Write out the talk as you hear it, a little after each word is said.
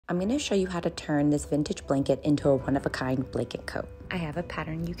I'm going to show you how to turn this vintage blanket into a one-of-a-kind blanket coat. I have a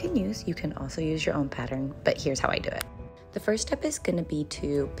pattern you can use. You can also use your own pattern, but here's how I do it. The first step is going to be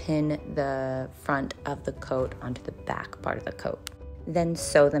to pin the front of the coat onto the back part of the coat. Then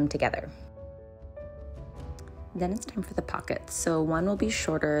sew them together. Then it's time for the pockets. So one will be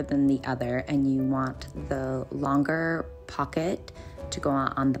shorter than the other, and you want the longer pocket to go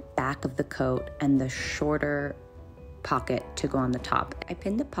on the back of the coat and the shorter pocket to go on the top. I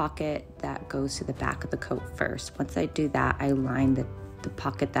pin the pocket that goes to the back of the coat first. Once I do that, I line the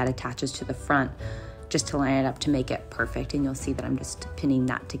pocket that attaches to the front just to line it up to make it perfect, and you'll see that I'm just pinning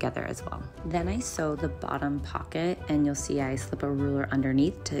that together as well. Then I sew the bottom pocket, and you'll see I slip a ruler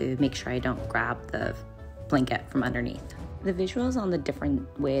underneath to make sure I don't grab the blanket from underneath. The visuals on the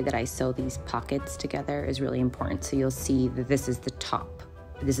different way that I sew these pockets together is really important. So you'll see that this is the top,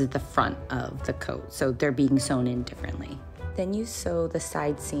 this is the front of the coat, so they're being sewn in differently. Then you sew the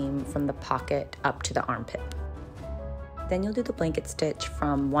side seam from the pocket up to the armpit. Then you'll do the blanket stitch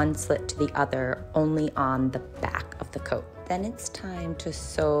from one slit to the other, only on the back of the coat. Then it's time to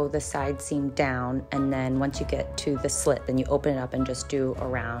sew the side seam down, and then once you get to the slit, then you open it up and just do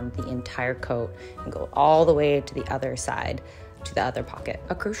around the entire coat and go all the way to the other side, to the other pocket.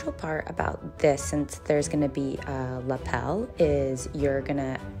 A crucial part about this, since there's gonna be a lapel, is you're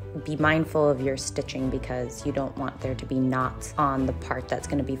gonna be mindful of your stitching because you don't want there to be knots on the part that's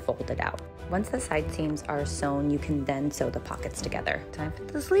gonna be folded out. Once the side seams are sewn, you can then sew the pockets together. Time for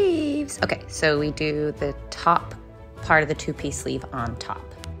the sleeves. Okay, so we do the top part of the two-piece sleeve on top.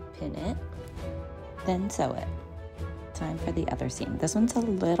 Pin it, then sew it. Time for the other seam. This one's a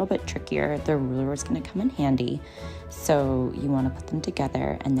little bit trickier. The ruler is going to come in handy. So you want to put them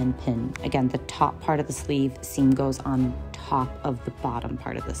together and then pin. Again, the top part of the sleeve seam goes on top of the bottom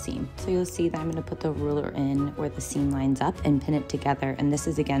part of the seam. So you'll see that I'm going to put the ruler in where the seam lines up and pin it together. And this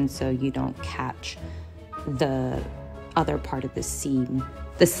is again so you don't catch the other part of the seam,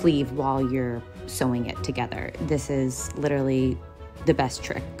 the sleeve, while you're sewing it together. This is literally the best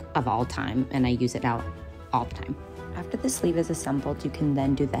trick of all time, and I use it out all the time. After the sleeve is assembled, you can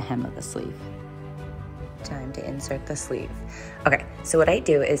then do the hem of the sleeve. Time to insert the sleeve. Okay, so what I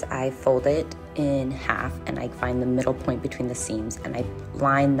do is I fold it in half, and I find the middle point between the seams, and I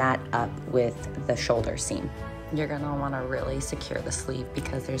line that up with the shoulder seam. You're gonna wanna really secure the sleeve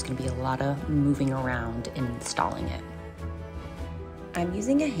because there's gonna be a lot of moving around in installing it. I'm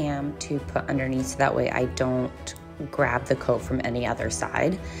using a ham to put underneath so that way I don't grab the coat from any other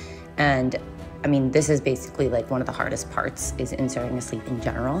side. And I mean, this is basically like one of the hardest parts is inserting a sleeve in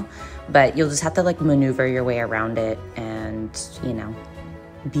general, but you'll just have to like maneuver your way around it and, you know,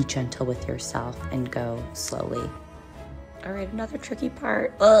 be gentle with yourself and go slowly. All right, another tricky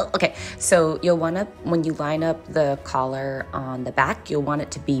part. Okay, so you'll wanna, when you line up the collar on the back, you'll want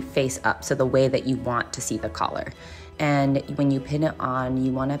it to be face up, so the way that you want to see the collar. And when you pin it on,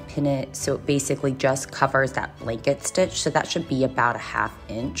 you wanna pin it so it basically just covers that blanket stitch, so that should be about a 1/2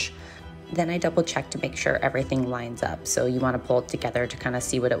 inch. Then I double check to make sure everything lines up. So you wanna pull it together to kind of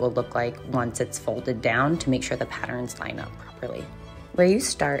see what it will look like once it's folded down to make sure the patterns line up properly. Where you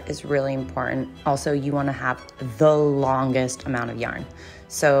start is really important. Also, you wanna have the longest amount of yarn.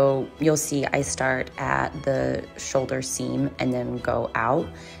 So you'll see I start at the shoulder seam and then go out.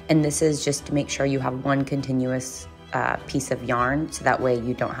 And this is just to make sure you have one continuous piece of yarn, so that way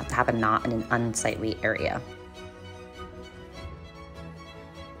you don't have to have a knot in an unsightly area.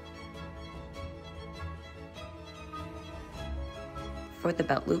 For the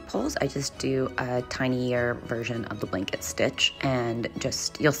belt loop holes, I just do a tinier version of the blanket stitch, and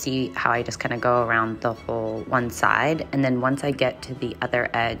just, you'll see how I just kind of go around the whole one side, and then once I get to the other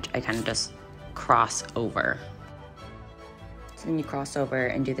edge, I kind of just cross over. So then you cross over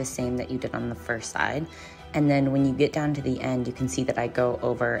and do the same that you did on the first side. And then when you get down to the end, you can see that I go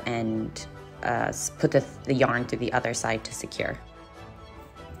over and put the yarn through the other side to secure.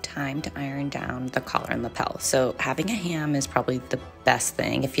 Time to iron down the collar and lapel. So having a ham is probably the best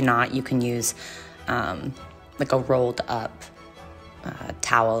thing. If you're not, you can use like a rolled up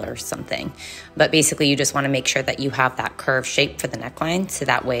towel or something. But basically you just want to make sure that you have that curved shape for the neckline, so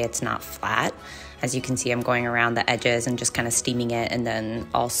that way it's not flat. As you can see, I'm going around the edges and just kind of steaming it, and then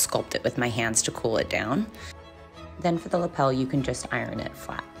I'll sculpt it with my hands to cool it down. Then for the lapel, you can just iron it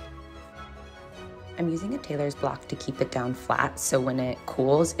flat. I'm using a tailor's block to keep it down flat, so when it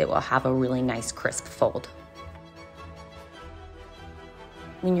cools, it will have a really nice crisp fold.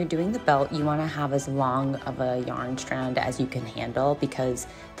 When you're doing the belt, you want to have as long of a yarn strand as you can handle, because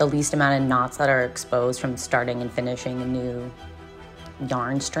the least amount of knots that are exposed from starting and finishing a new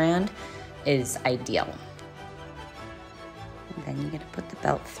yarn strand is ideal. then you're gonna put the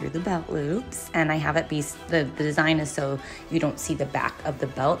belt through the belt loops. And I have it be, the design is so you don't see the back of the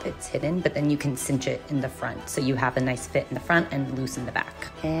belt, it's hidden, but then you can cinch it in the front. So you have a nice fit in the front and loose in the back.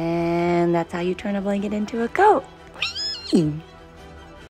 And that's how you turn a blanket into a coat. Whee!